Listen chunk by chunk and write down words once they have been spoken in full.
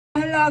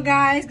Hello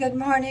guys, good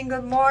morning,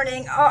 good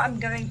morning. Oh, I'm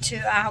going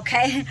to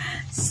okay.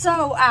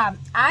 So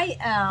I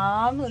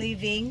am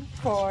leaving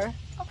for,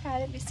 okay,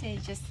 let me see,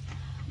 just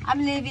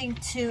I'm leaving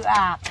to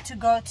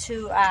go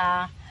to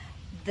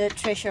the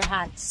treasure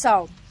hunt.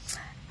 So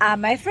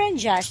my friend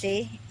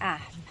Jessie,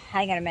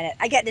 hang on a minute,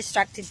 I get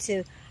distracted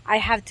too. I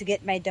have to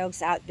get my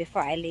dogs out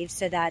before I leave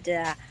so that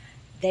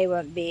they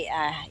won't be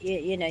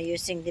you know,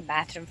 using the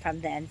bathroom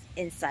from the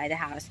inside the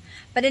house.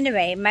 But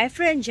anyway, my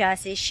friend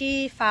Jessie,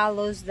 she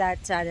follows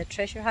that the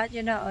treasure hunt,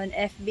 you know, on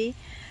FB.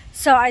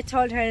 So I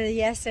told her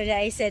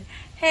yesterday, I said,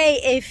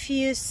 hey, if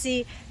you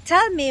see,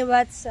 tell me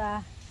what's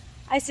I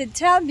said,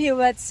 tell me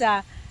what's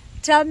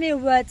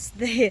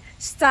the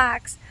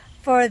stocks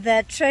for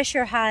the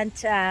treasure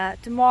hunt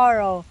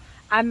tomorrow.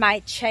 I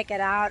might check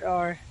it out,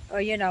 or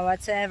you know,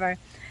 whatsoever.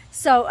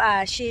 So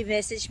she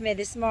messaged me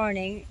this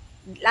morning,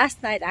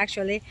 last night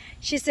actually.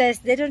 She says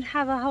they don't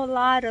have a whole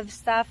lot of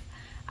stuff,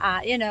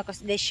 you know, because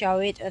they show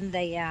it on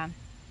the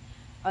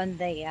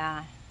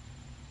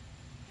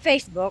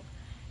Facebook.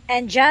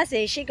 And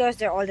Jessie, she goes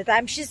there all the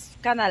time. She's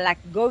kind of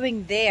like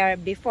going there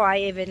before I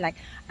even, like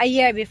a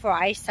year before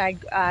I start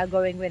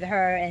going with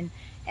her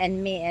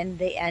and me and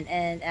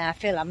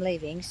Phil. I'm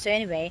leaving. So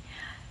anyway,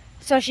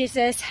 so she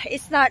says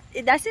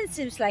it doesn't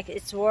seem like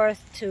it's worth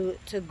to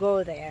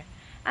go there.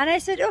 And I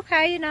said,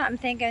 okay, you know, I'm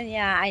thinking,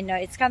 yeah, I know.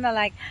 It's kind of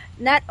like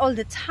not all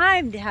the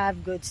time they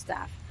have good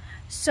stuff.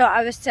 So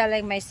I was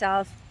telling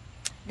myself,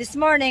 this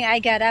morning I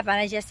got up and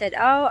I just said,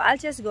 oh, I'll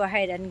just go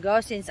ahead and go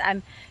since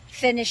I'm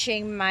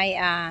finishing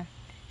my,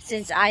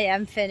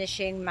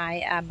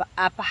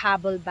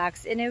 PAHABOL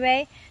box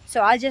anyway.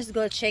 So I'll just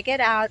go check it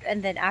out.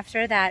 And then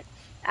after that,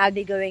 I'll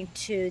be going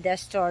to the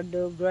store,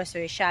 do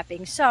grocery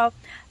shopping. So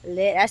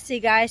let us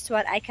see, guys,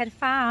 what I can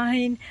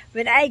find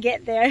when I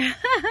get there.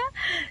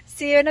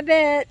 See you in a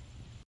bit.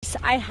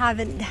 I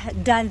haven't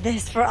done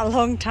this for a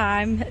long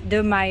time,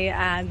 do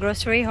my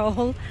grocery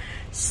haul.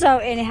 So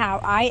anyhow,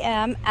 I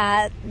am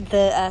at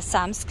the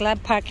Sam's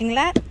Club parking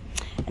lot.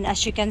 And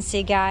as you can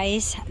see,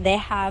 guys, they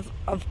have,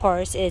 of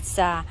course, it's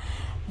the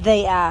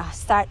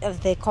start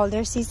of the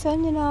colder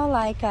season, you know,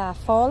 like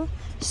fall.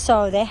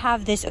 So they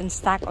have this on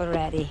stock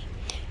already.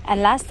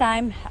 And last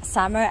time,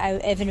 summer, I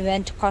even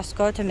went to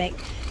Costco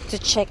to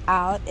check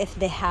out if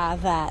they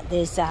have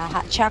this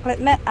hot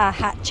chocolate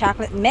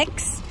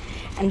mix,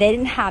 and they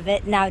didn't have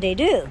it. Now they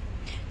do.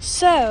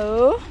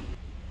 So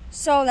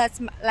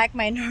that's like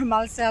my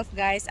normal self,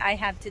 guys. I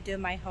have to do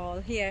my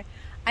haul here.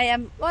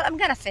 I'm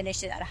gonna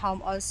finish it at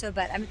home also,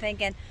 but I'm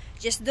thinking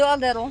just do a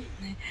little.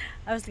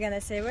 I was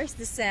gonna say, where's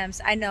the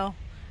Sam's? I know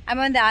I'm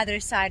on the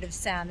other side of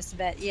Sam's,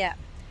 but yeah,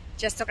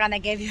 just to kind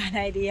of give you an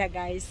idea,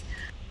 guys.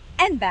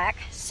 And back.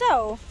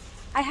 So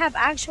I have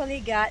actually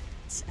got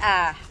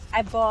I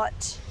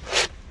bought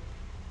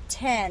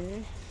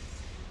 10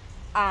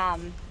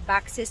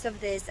 boxes of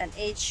this, and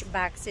each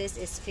boxes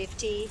is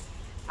 50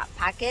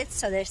 packets.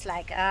 So there's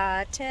like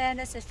 10,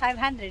 that's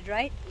 500,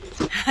 right?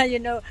 You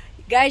know,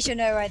 guys, you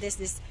know where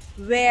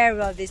where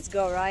will this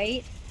go,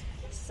 right?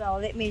 So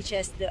let me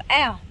just do.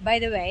 Oh, by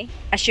the way,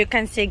 as you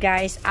can see,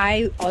 guys,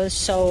 I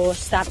also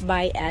stopped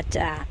by at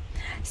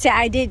see,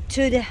 I did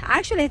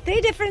actually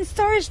 3 different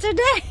stores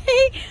today.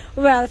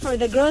 Well, for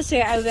the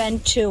grocery, I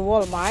went to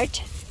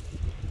Walmart.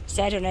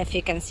 So I don't know if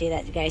you can see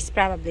that, guys.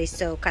 Probably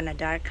so kind of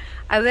dark.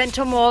 I went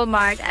to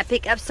Walmart. I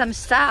picked up some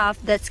stuff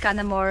that's kind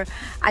of more,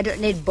 I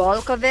don't need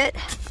bulk of it,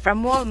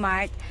 from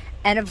Walmart.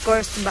 And of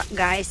course,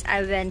 guys,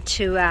 I went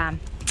to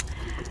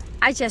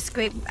I just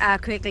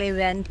quickly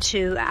went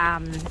to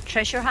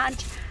treasure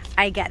hunt.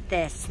 I got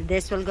this.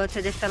 This will go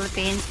to the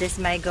Philippines. This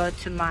will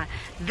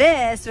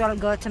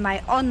go to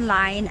my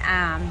online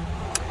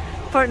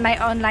for my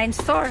online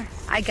store.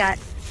 I got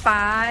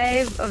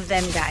 5 of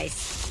them,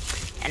 guys.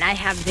 And I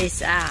have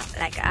this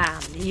like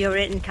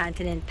urine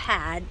incontinent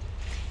pad,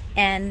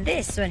 and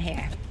this one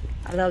here,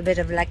 a little bit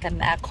of like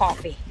a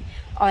coffee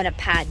on a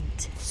pad.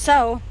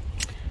 So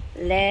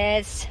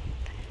I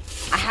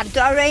have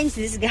to arrange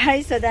this,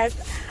 guys, so that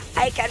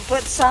I can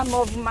put some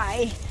of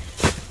my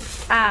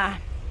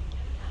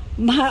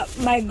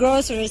my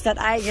groceries that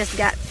I just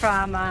got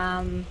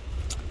from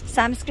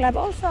Sam's Club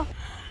also.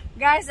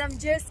 Guys, I'm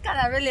just kind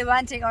of really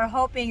wanting or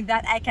hoping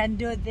that I can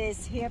do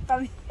this here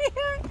from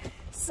here.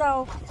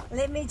 So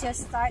let me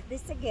just start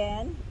this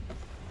again.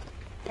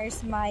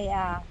 Here's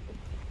my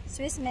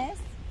Swiss Miss.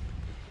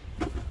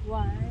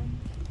 1,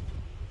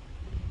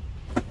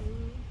 2,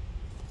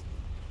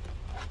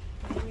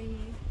 3.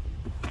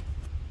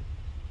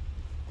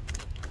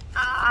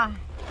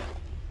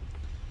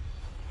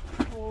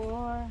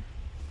 4,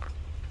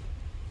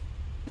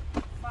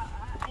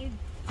 5,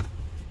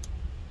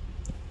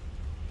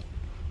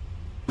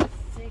 6,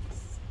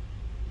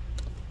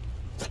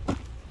 7,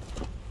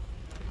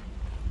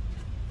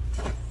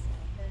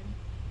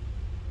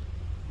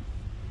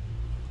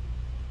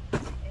 8, 9.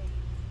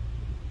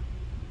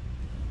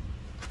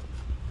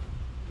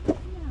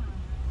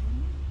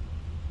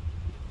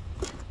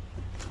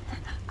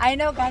 I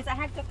know, guys, I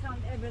have to count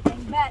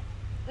everything, but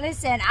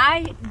listen,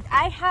 I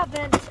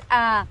haven't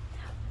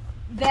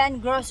been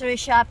grocery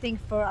shopping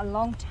for a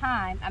long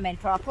time. I mean,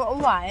 for a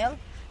while,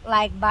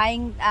 like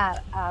buying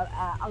a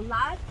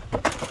lot,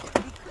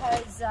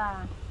 because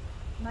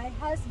my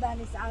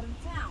husband is out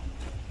of town.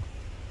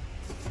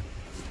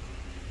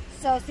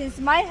 So since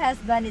my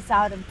husband is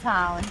out of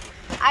town,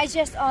 I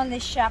just only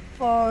shop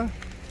for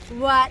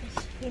what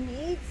he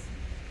needs.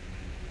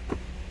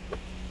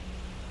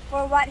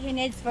 For what he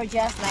needs for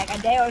just like a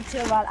day or two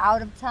while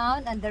out of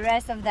town, and the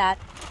rest of that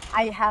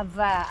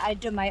I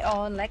do my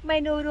own, like my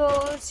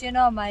noodles, you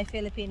know, my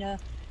Filipino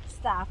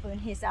stuff when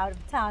he's out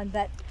of town.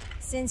 But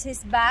since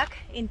he's back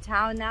in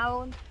town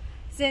now,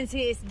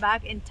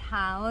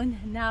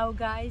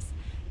 guys,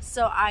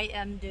 so I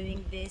am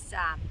doing this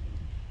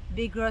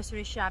big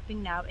grocery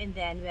shopping now and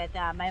then with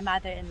my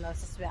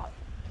mother-in-laws as well.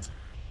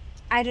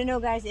 I don't know,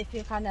 guys, if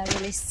you kind of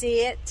really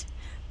see it,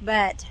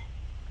 but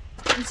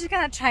I'm just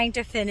kind of trying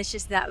to finish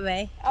this that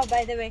way. Oh,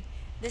 by the way,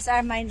 these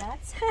are my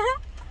nuts.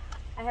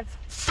 I have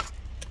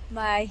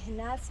my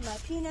nuts, my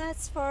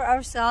peanuts for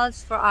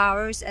ourselves, for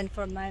ours, and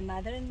for my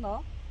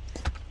mother-in-law.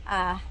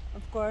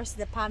 Of course,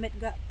 the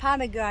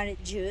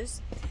pomegranate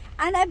juice.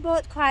 And I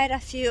bought quite a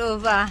few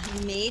of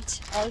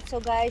meat also,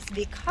 guys,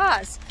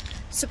 because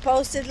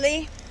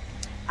supposedly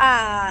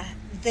the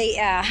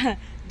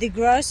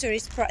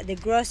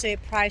grocery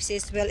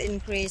prices will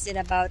increase in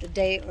about a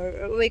day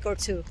or a week or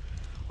two,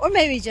 or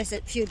maybe just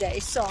a few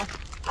days. So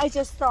I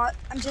just thought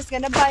I'm just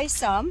gonna buy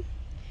some,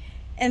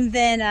 and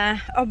then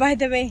oh, by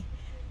the way,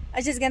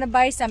 I'm just gonna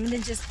buy some and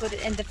then just put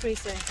it in the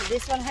freezer. So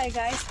this one here,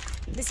 guys,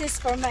 this is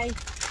for my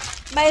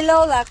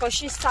Lola, because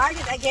she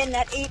started again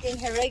not eating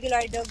her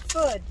regular dog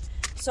food.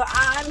 So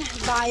I'm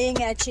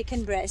buying a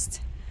chicken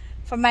breast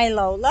for my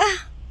Lola,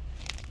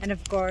 and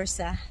of course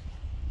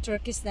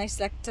turkey snacks,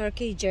 like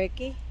turkey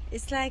jerky.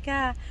 It's like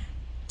a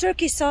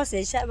turkey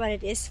sausage. That's what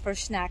it is for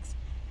snacks.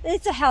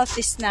 It's a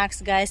healthy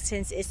snacks, guys,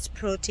 since it's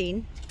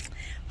protein.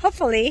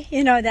 Hopefully,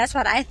 you know, that's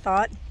what I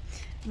thought.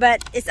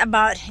 But it's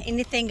about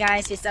anything,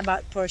 guys, it's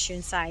about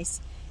portion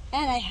size.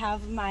 And I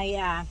have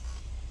my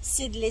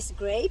seedless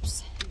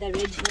grapes, the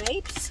red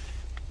grapes.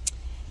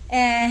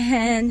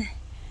 And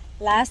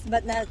last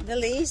but not the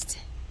least,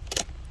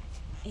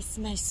 it's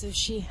my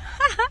sushi.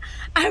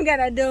 I'm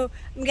gonna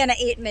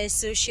eat my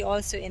sushi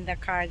also in the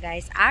car,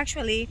 guys.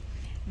 Actually,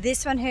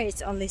 this one here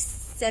is only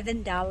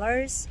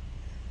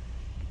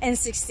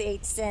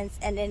 $7.68.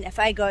 And then if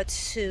I go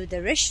to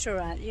the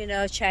restaurant, you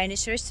know,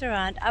 Chinese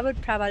restaurant, I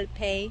would probably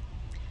pay,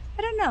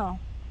 I don't know,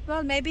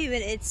 well, maybe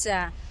when it's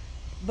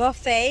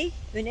buffet,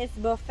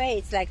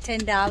 it's like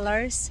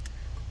 $10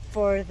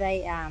 for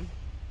the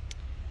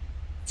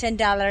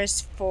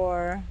 $10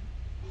 for,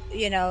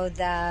 you know,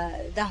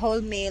 the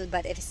whole meal.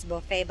 But if it's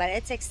buffet, but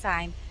it takes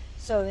time.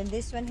 So in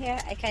this one here,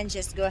 I can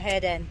just go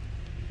ahead and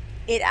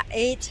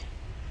eat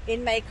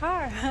in my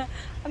car.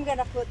 I'm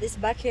gonna put this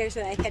back here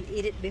so I can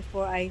eat it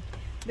before I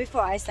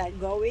start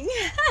going.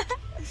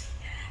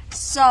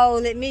 So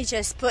let me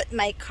just put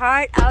my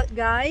cart out,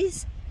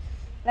 guys.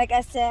 Like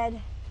I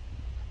said,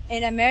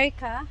 in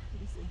America,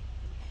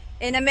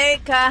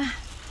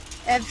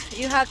 if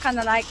you have kind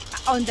of like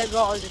on the go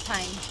all the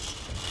time.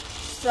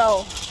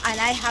 So, and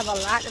I have a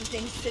lot of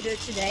things to do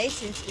today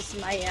since it's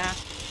my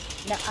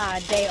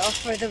day off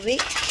for the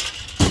week.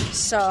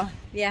 So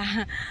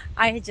yeah,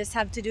 I just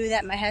have to do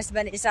that. My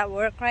husband is at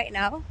work right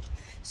now,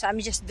 so I'm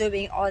just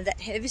doing all that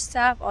heavy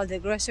stuff, all the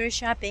grocery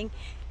shopping,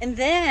 and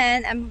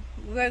then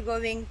we're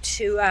going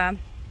to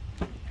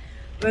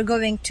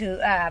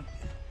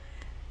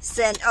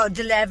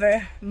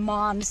deliver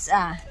mom's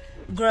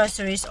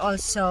groceries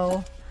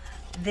also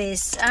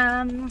this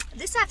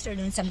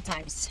afternoon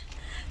sometimes.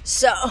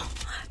 So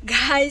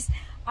guys,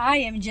 I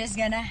am just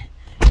gonna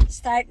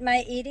start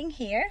my eating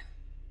here,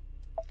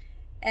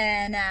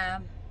 and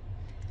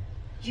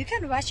you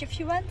can watch if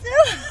you want to.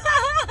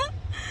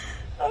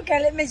 Okay,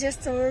 let me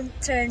just turn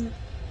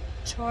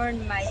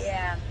my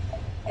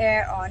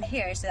air on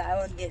here so that I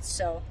won't get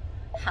so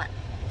hot.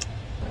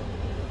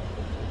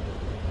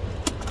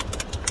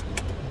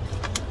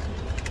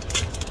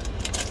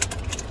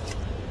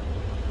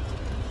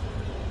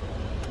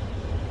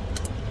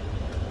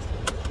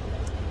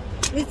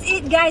 Let's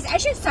eat, guys. I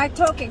should start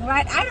talking,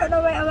 right? I don't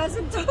know why I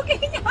wasn't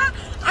talking.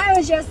 I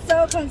was just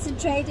so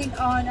concentrating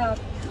on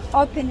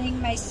opening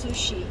my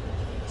sushi.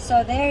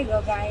 So there you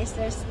go, guys.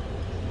 There's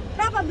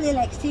probably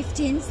like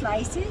 15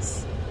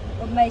 slices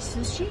of my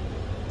sushi.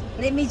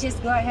 Let me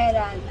just go ahead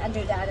and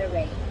do the other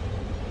way.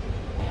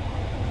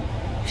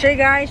 So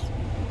guys,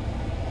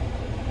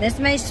 that's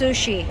my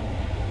sushi.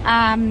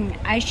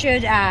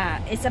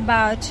 It's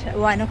about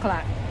 1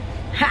 o'clock.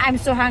 I'm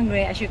so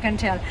hungry, as you can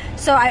tell.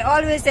 So I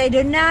always say,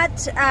 do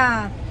not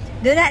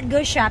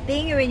go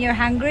shopping when you're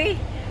hungry.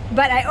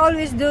 But I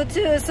always do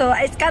too. So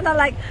it's kind of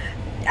like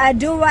I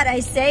do what I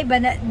say,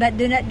 but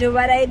do not do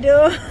what I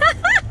do.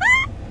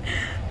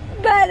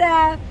 But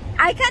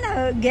I kind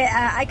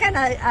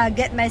of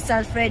get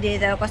myself ready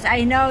though, because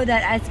I know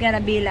that it's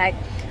gonna be like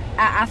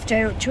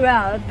after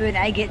 12 when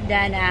I get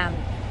done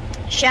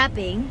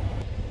shopping.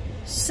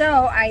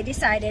 So I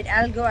decided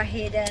I'll go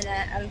ahead and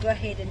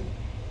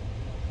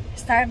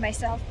start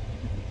myself.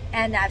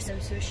 and have some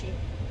sushi.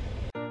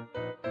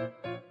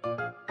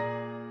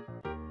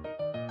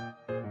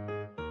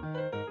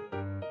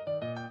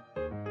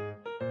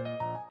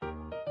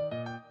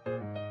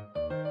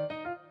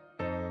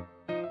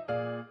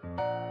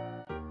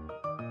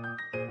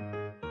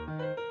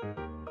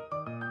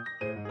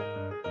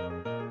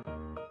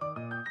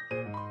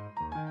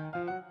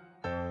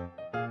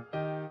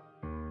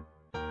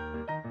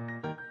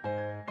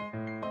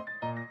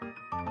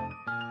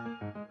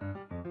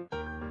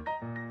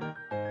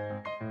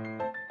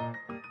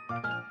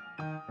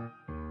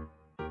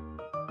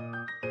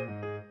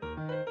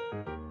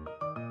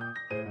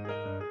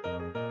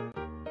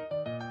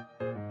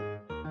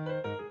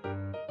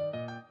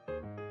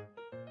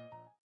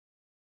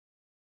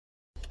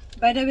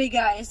 By the way,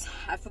 guys,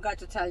 I forgot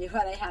to tell you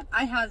what I have.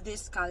 I have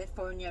these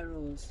California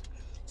rolls.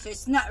 So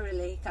it's not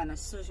really kind of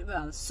sushi,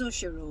 well,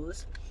 sushi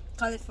rolls,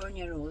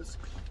 California rolls.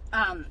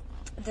 The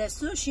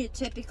sushi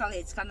typically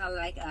it's kind of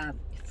like a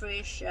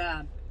fresh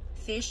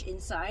fish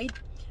inside,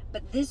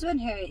 but this one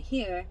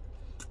here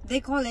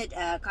they call it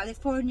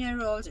California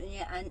rolls,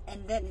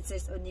 and then it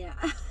says unya,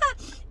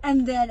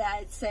 and then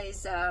it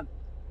says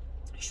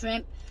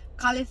shrimp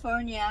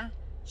California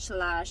 /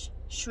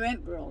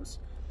 shrimp rolls,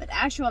 but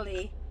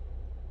actually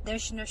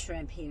there's no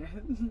shrimp here.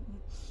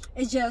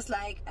 It's just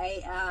like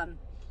a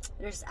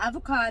there's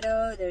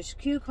avocado, there's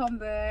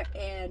cucumber,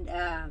 and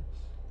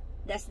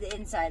that's the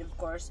inside, of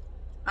course.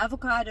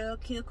 Avocado,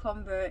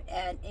 cucumber,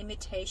 and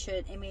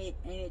imitation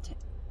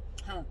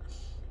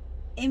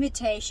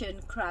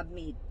crab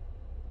meat.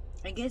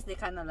 I guess they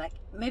kind of like,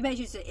 maybe I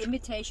should say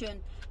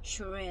imitation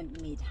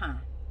shrimp meat, huh?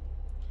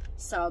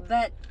 So,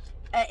 but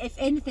if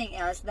anything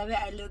else, the way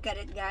I look at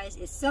it, guys,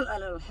 it's still a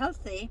little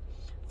healthy,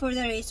 for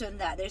the reason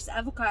that there's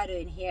avocado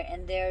in here,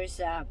 and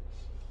there's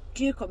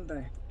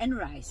cucumber and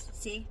rice.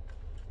 See,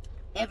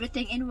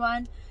 everything in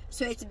one.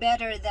 So it's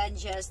better than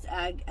just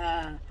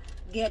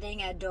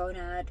getting a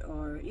donut,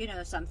 or you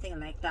know, something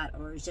like that,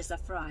 or just a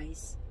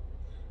fries,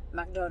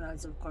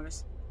 McDonald's, of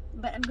course.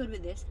 But I'm good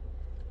with this.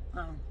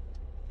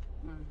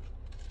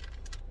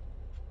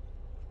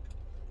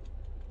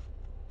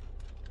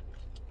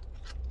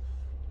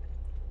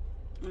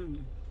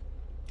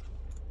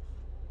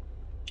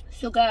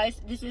 So guys,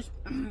 this is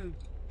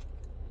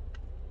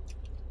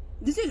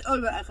this is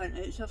all what I can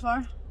eat so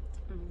far.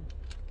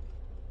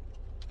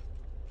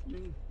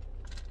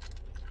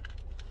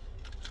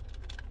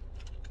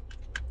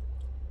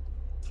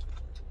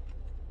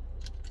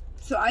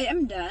 So I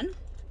am done.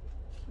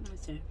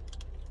 Let's see.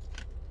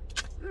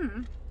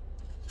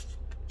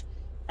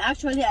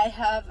 Actually, I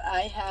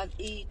have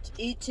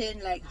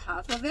eaten like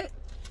half of it.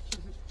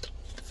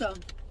 So,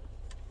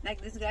 like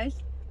this, guys.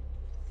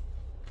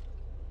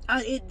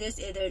 I'll eat this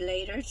either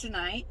later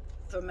tonight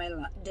for my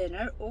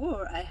dinner,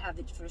 or I have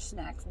it for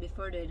snacks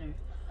before dinner.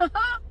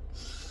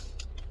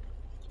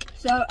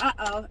 So,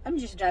 I'm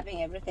just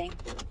dropping everything.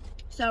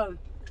 So,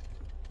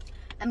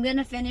 I'm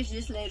gonna finish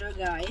this later,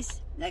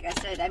 guys. Like I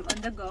said, I'm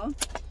on the go,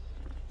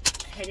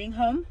 heading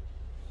home,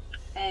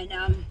 and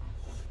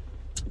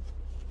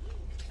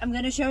I'm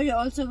gonna show you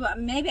also what,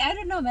 maybe, I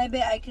don't know,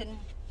 maybe I can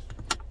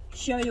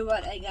show you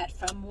what I got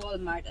from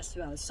Walmart as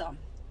well. So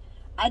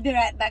I'll be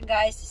right back,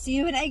 guys. See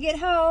you when I get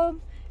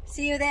home.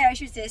 See you there, I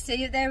should say. See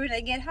you there when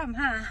I get home,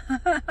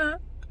 huh?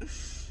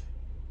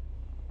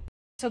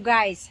 So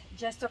guys,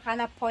 just to kind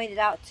of point it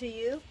out to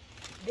you,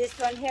 this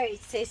one here,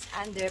 it says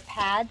under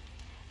pad.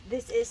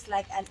 This is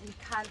like an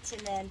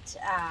incontinent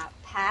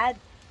pad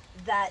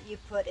that you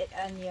put it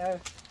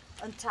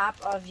on top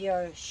of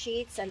your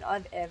sheets and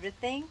of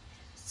everything,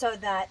 so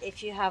that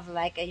if you have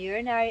like a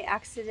urinary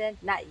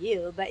accident, not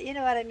you, but you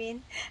know what I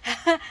mean,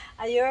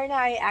 a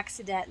urinary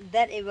accident,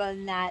 then it will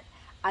not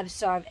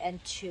absorb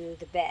into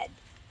the bed.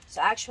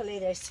 So actually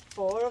there's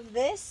 4 of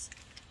this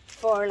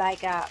for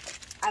like I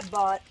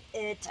bought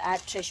it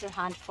at Treasure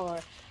Hunt for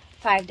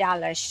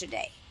 $5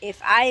 today.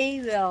 If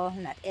I will,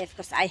 not if,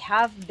 because I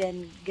have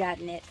been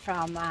gotten it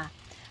from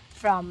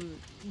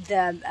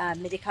the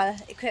medical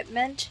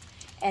equipment,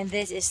 and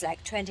this is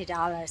like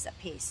 $20 a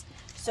piece.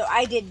 So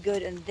I did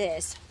good on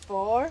this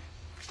for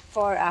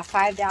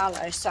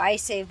 $5. So I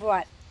save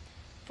what,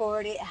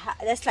 40?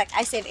 That's like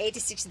I save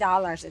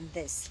 $86 in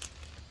this,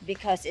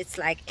 because it's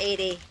like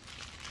 80.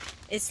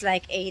 It's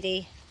like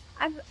 80.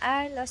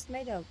 I lost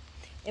my dog.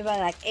 It was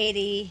like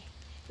 80.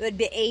 It would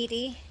be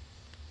 80.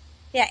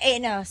 Yeah,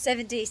 no,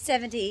 70.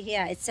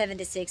 Yeah, it's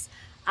 76.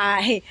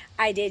 I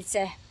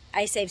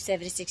saved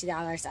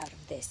 $76 out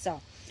of this.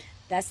 So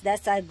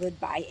that's a good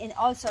buy. And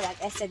also,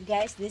 like I said,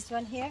 guys, this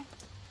one here,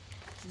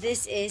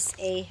 this is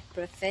a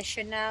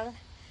professional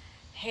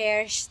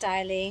hair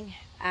styling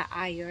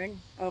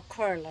iron or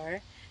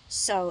curler.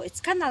 So it's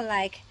kind of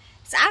like,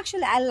 it's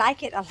actually, I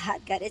like it a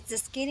lot, guys. It's a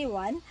skinny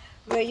one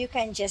where you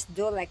can just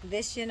do like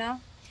this, you know,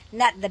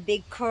 not the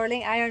big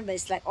curling iron, but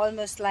it's like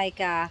almost like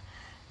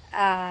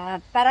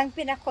parang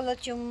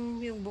pinakulot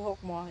yung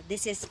buhok mo.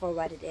 This is for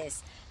what it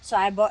is. So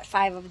I bought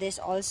 5 of this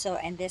also,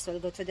 and this will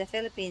go to the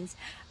Philippines.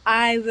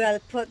 I will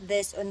put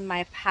this on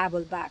my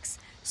PAHABOL box.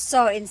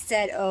 So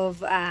instead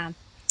of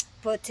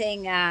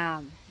putting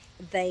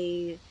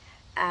the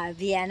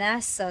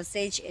Vienna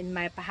sausage in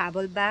my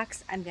pahabol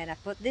box. I'm gonna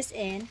put this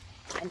in,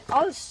 and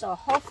also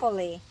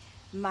hopefully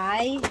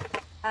my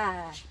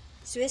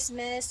Swiss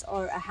Miss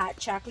or a hot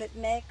chocolate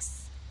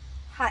mix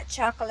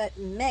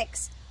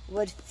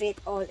would fit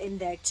all in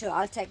there too.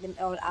 I'll take them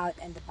all out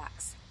in the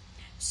box.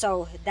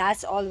 So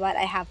that's all what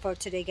I have for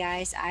today,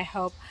 guys. I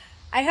hope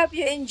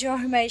you enjoy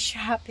my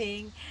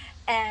shopping,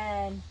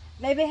 and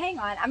maybe hang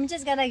on, I'm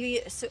just gonna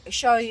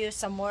show you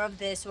some more of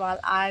this while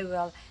I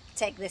will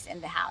take this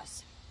in the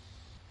house.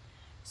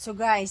 So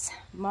guys,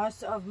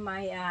 most of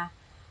my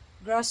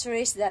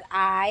groceries that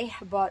I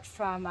bought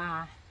from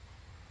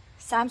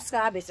Sam's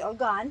Club is all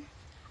gone.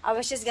 I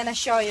was just gonna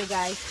show you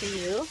guys to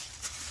you.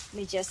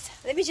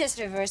 Let me just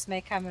reverse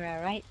my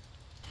camera, right?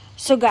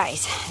 So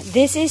guys,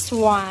 this is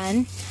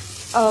one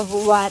of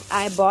what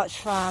I bought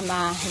from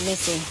let me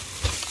see,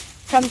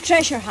 from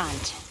Treasure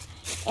Hunt.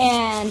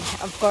 And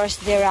of course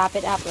they wrap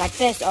it up like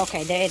this.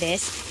 Okay, there it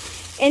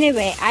is.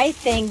 Anyway, I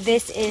think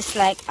this is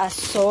like a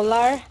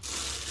solar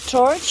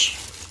torch.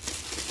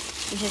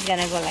 I'm just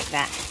gonna go like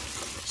that.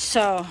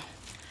 So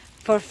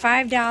for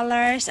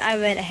 $5 I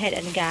went ahead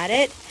and got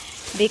it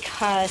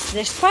because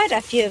there's quite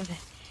a few.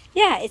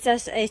 Yeah, it's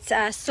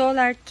a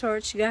solar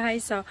torch,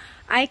 guys. So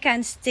I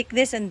can stick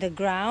this on the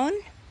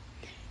ground.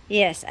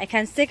 Yes, I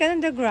can stick it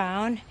on the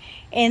ground,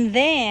 and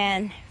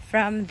then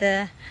from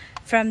the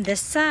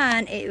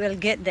sun it will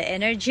get the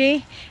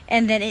energy,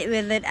 and then it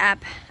will lit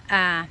up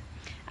at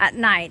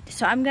night.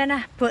 So I'm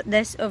gonna put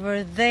this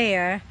over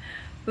there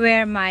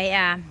where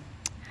my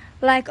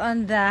like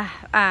on the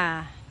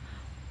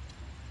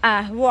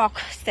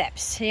walk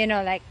steps, you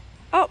know, like,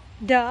 oh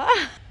duh.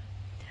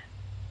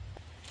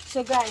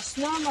 So guys,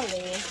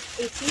 normally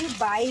if you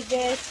buy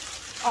this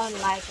on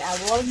like a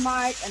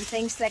Walmart and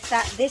things like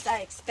that, these are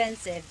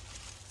expensive.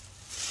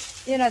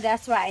 You know,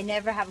 that's why I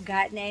never have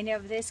gotten any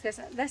of this, because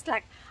that's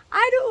like,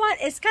 I don't want,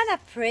 it's kind of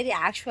pretty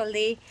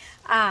actually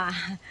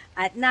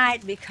at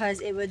night, because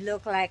it would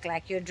look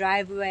like your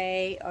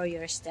driveway or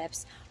your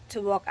steps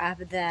to walk up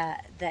the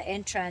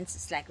entrance.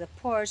 It's like the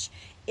porch.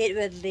 It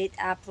would lit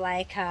up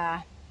like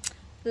a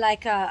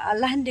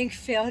landing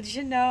field,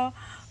 you know,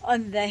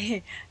 on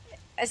the,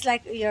 it's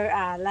like you're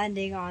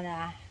landing on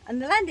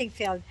the landing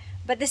field.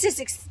 But this is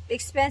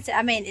expensive.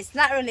 I mean, it's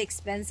not really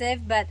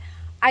expensive, but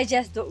I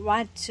just don't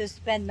want to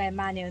spend my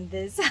money on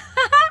this.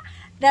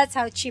 That's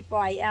how cheap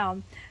I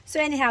am. So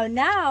anyhow,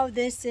 now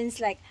this seems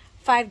like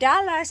 $5.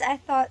 I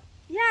thought,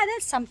 yeah,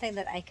 that's something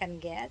that I can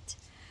get.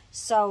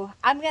 So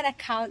I'm gonna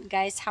count,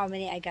 guys, how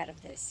many I got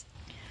of this.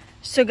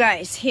 So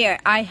guys, here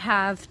I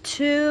have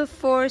 2,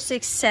 4,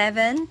 6,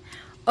 7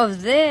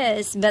 of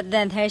this. But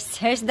then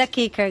here's the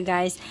kicker,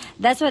 guys.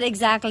 That's what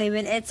exactly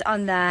when it's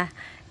on the,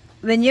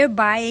 when you're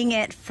buying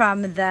it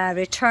from the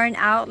return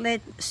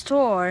outlet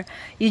store,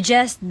 you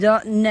just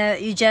don't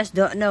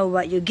know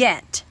what you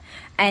get.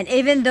 And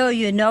even though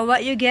you know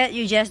what you get,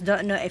 you just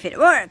don't know if it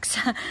works.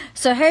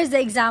 So here's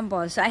the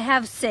example. So I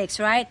have 6,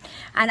 right?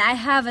 And I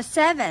have a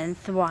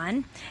 7th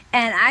one,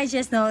 and I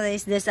just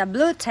noticed there's a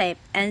blue tape,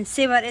 and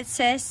see what it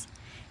says?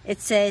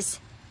 It says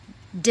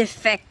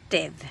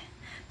defective.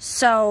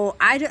 So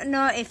I don't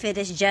know if it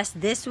is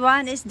just this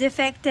one is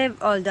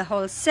defective or the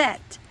whole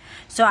set.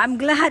 So I'm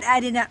glad I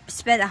did not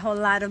spend a whole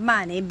lot of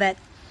money. But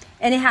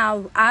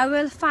anyhow, I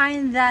will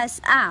find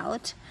this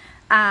out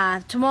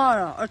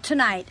tomorrow or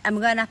tonight.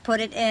 I'm gonna put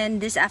it in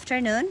this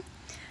afternoon,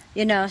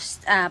 you know,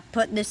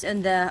 put this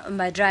on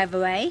my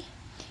driveway,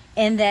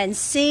 and then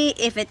see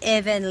if it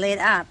even lit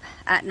up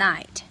at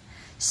night.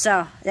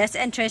 So that's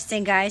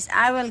interesting, guys.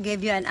 I will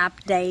give you an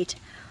update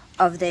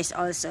of this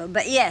also.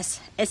 But yes,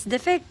 it's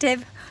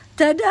defective.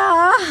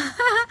 Ta-da!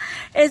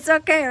 It's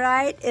okay,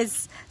 right?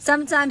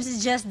 Sometimes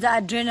it's just the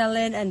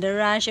adrenaline and the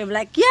rush of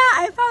like, yeah,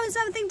 I found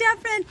something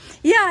different.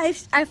 Yeah,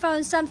 I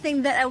found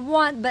something that I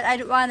want, but I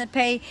don't want to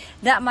pay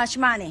that much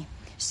money.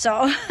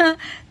 So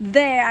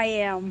there I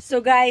am.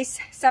 So guys,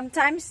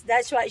 sometimes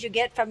that's what you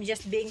get from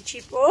just being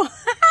cheapo.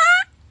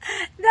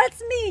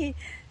 That's me.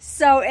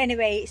 So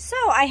anyway, so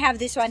I have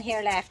this one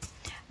here left.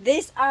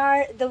 These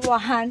are the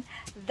one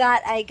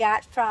that I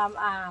got from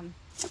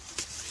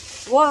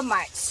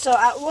Walmart. So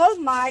at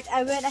Walmart,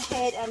 I went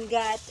ahead and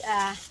got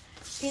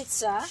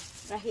pizza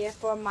right here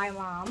for my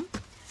mom,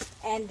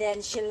 and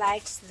then she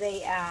likes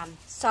the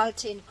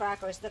saltine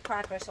crackers, the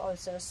crackers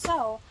also.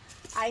 So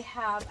I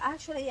have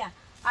actually, yeah,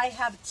 I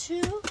have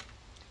 2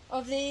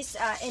 of these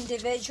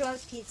individual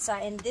pizza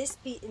in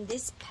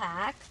this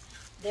pack.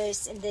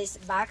 There's in this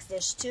box,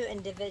 there's 2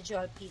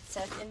 individual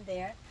pizzas in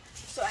there.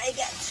 So I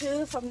got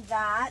 2 from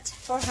that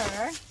for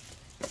her.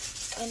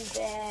 And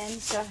then,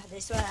 so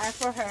this one are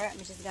for her. I'm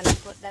just gonna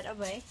put that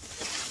away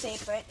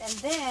separate. And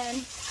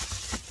then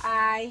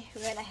I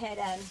went ahead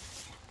and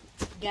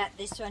got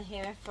this one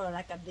here for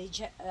like a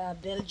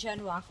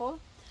Belgian waffle.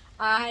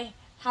 I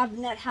have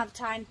not have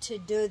time to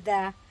do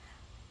the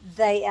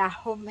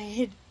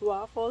homemade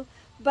waffle,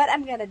 but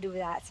I'm gonna do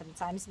that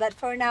sometimes. But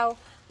for now,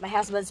 my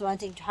husband's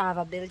wanting to have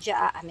a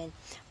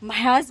my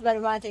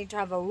husband wanting to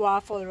have a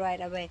waffle right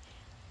away.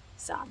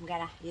 So I'm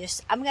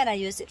gonna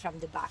use it from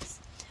the box.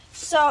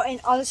 So, and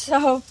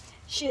also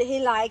he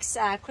likes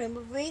cream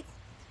of wheat.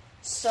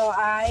 So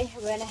I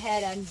went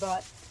ahead and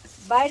bought.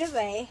 By the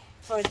way,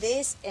 for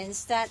this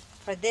instant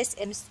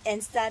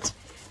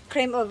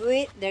cream of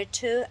wheat,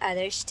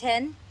 there's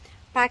 10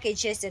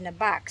 packages in a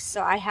box.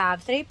 So I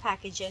have 3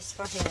 packages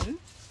for him.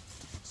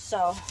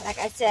 So like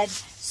I said,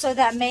 so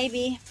that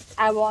maybe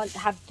I won't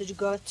have to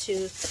go to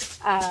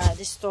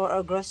the store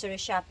or grocery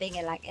shopping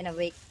in a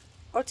week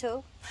or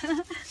 2.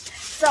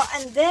 So,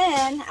 and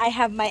then I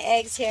have my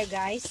eggs here,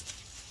 guys.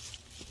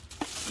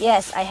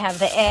 Yes, I have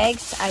the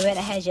eggs. I went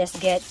ahead and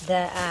just get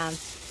the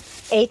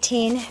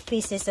 18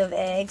 pieces of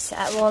eggs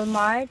at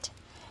Walmart.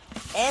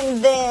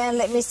 And then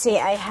let me see,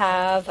 I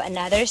have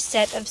another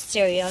set of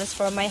cereals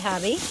for my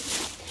hubby.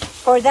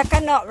 For the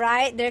Kano,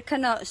 right? They're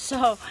Kano.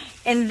 So,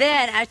 and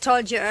then I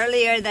told you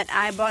earlier that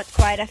I bought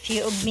quite a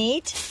few of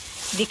meat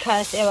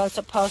because it was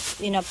supposed,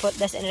 put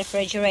this in the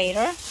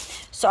refrigerator.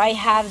 So I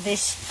have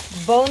this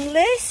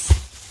boneless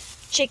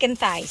chicken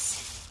thighs.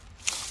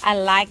 I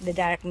like the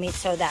dark meat,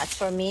 so that's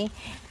for me.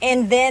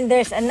 And then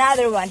there's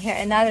another one here,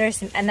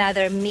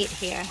 another meat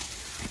here.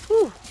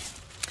 Whew.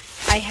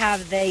 I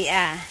have the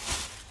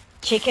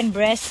chicken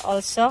breast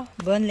also,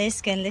 boneless,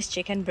 skinless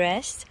chicken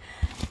breast.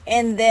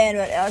 And then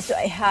what else do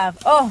I have?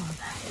 Oh,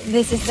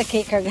 this is the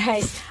kicker,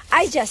 guys.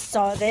 I just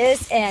saw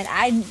this and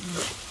I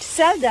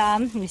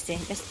seldom, let me see,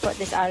 just put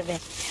this out of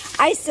it.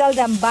 I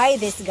seldom buy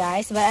this,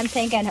 guys, but I'm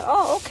thinking,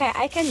 oh, okay,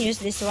 I can use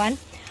this one.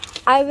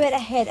 I went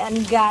ahead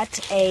and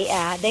got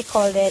a, they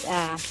called it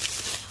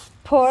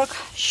pork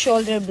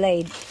shoulder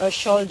blade or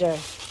shoulder.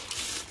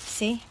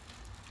 See?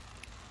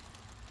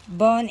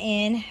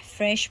 Bone-in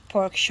fresh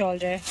pork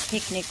shoulder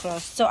picnic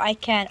roast. So I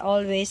can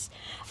always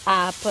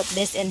put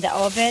this in the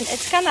oven.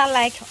 It's kind of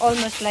like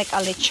almost like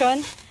a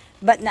lechon,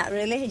 but not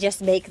really,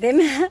 just bake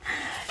them.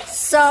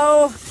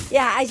 So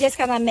yeah, I just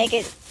kind of make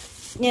it,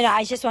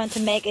 I just want to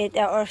make it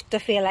or to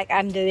feel like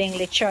I'm doing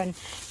lechon.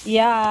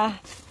 Yeah,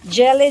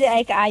 jelly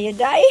like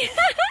iodine.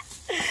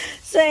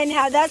 So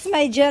anyhow, that's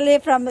my jelly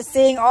from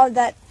seeing all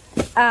that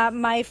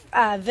my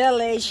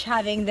village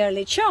having their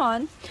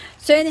lechon.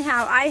 So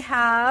anyhow, I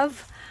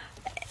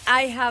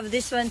have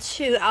this one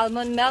too,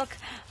 almond milk.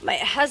 My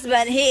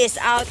husband, he is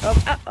out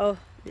of, uh-oh,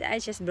 I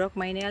just broke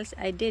my nails.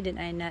 I didn't,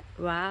 I not,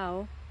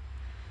 wow.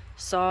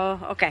 So,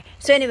 okay.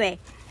 So anyway,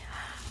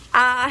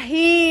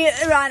 he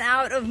ran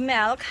out of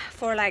milk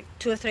for like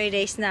 2 or 3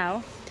 days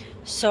now.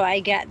 So I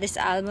got this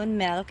almond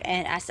milk,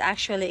 and it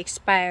actually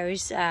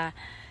expires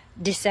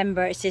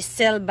December. It is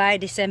still by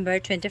December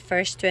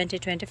 21st,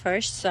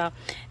 2021. So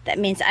that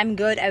means I'm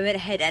good. I went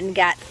ahead and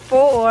got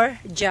 4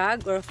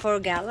 jug or 4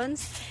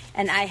 gallons.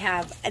 And I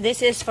have,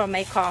 this is for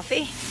my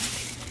coffee.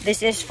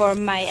 This is for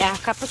my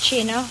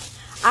cappuccino.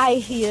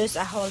 I use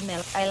a whole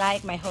milk. I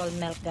like my whole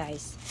milk,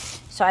 guys.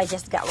 So I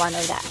just got one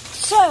of that.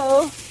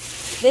 So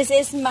this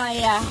is my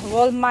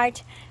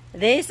Walmart.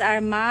 These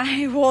are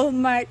my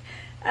Walmart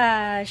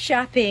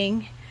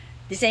shopping.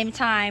 The same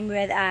time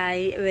with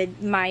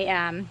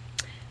my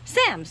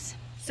Sam's.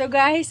 So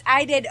guys,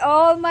 I did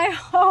all my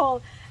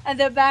haul at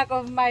the back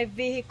of my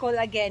vehicle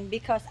again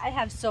because I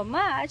have so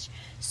much.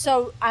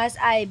 So as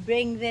I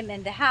bring them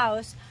in the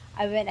house,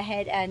 I went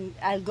ahead and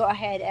I'll go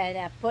ahead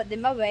and put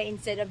them away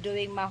instead of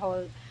doing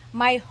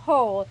my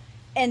haul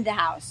in the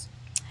house.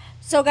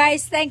 So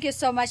guys, thank you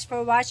so much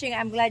for watching.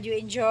 I'm glad you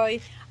enjoy.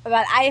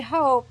 Well, I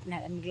hope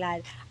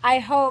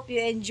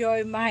you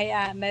enjoy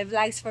my my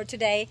vlogs for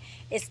today.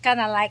 It's kind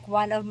of like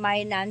one of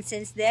my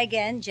nonsense day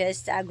again,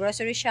 just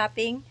grocery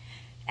shopping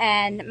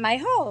and my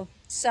haul.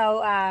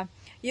 So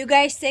you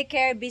guys take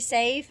care, be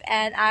safe,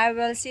 and I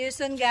will see you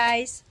soon,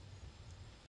 guys.